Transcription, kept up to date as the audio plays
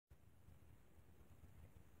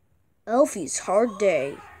Elfie's hard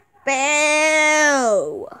day.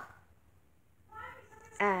 Boo!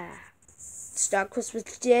 It's not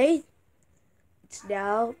Christmas Day. It's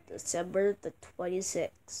now December the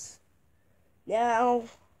 26th. Now,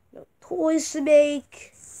 no toys to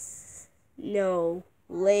make. No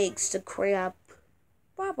legs to cramp.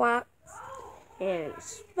 Blah, blah. And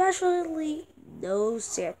especially no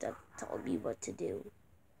Santa telling me what to do.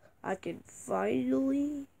 I can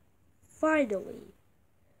finally get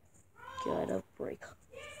a break.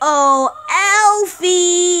 Oh,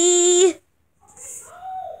 Elfie!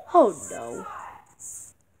 Oh no.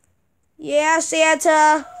 Yeah,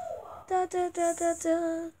 Santa. Da da da da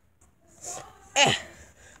da. Eh.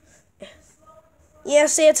 Yeah,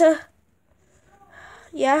 Santa.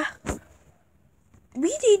 Yeah.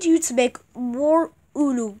 We need you to make more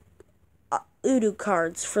Uno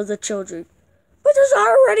cards for the children. But there's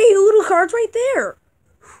already Uno cards right there.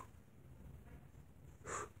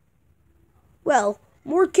 Well,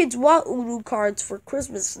 more kids want Uno cards for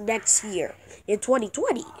Christmas next year in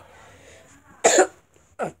 2020.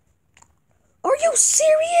 Are you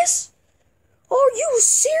serious? Are you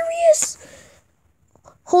serious?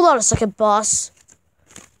 Hold on a second, boss.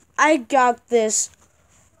 I got this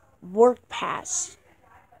work pass.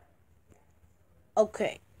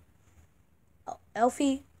 Okay.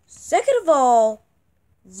 Elfie, second of all,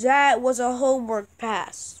 that was a homework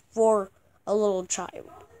pass for a little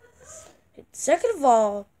child. And second of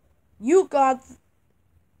all, you got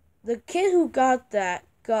the kid who got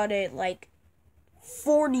it like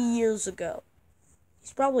 40 years ago.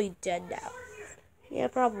 He's probably dead now. Yeah,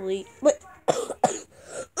 probably. But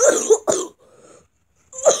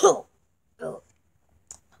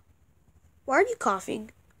why are you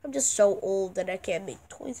coughing? I'm just so old that I can't make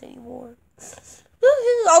toys anymore.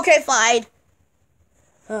 Okay, fine.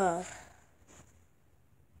 Gonna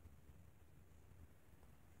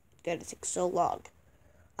take so long.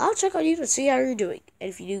 I'll check on you to see how you're doing. And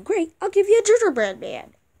if you do great, I'll give you a gingerbread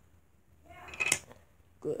man.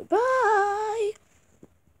 Goodbye.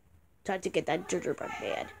 Time to get that gingerbread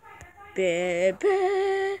man.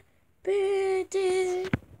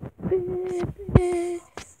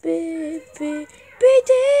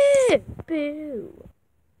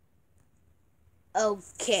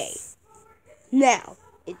 Okay. Now,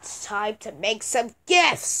 it's time to make some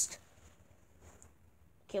gifts.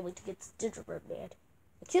 Can't wait to get this gingerbread man.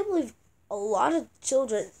 I can't believe a lot of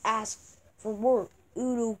children ask for more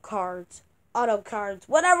Uno cards, auto cards,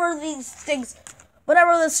 whatever this thing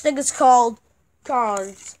is called,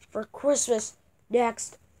 cards for Christmas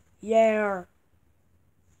next year.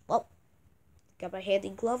 Well, got my handy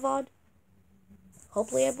glove on.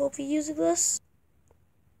 Hopefully I won't be using this.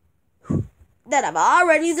 Then I'm all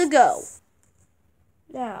ready to go.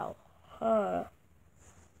 Now, I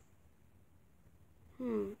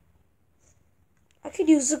could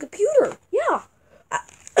use the computer. Yeah.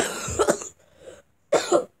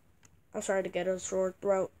 I'm sorry to get a sore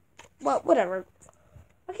throat. Well, whatever.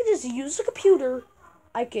 I can just use the computer.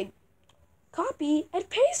 I can copy and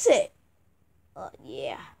paste it.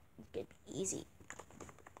 Yeah. It's gonna be easy.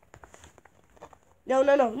 No.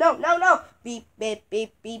 Beep, beep,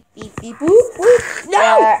 beep, beep, beep, beep, boop, boop.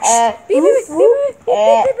 No! Beep, beep, beep, beep,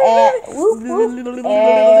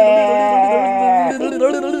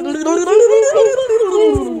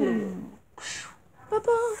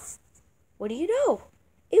 Papa, what do you know?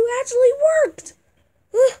 It actually worked.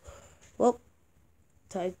 Well,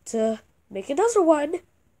 time to make another one.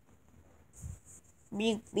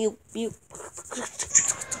 Mew, mew, mew.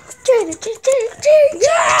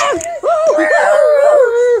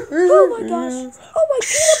 Oh my gosh. Oh my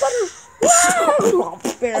peanut butter.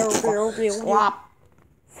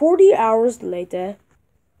 40 hours later.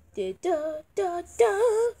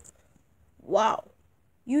 Wow.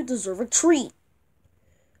 You deserve a treat.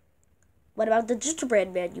 What about the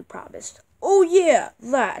gingerbread man you promised? Oh yeah,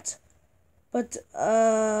 that. But,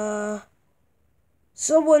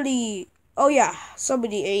 somebody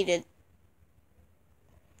ate it.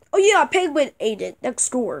 Oh yeah, a penguin ate it next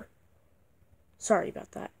door. Sorry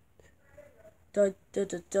about that.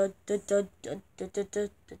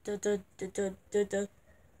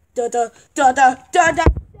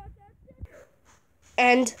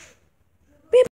 And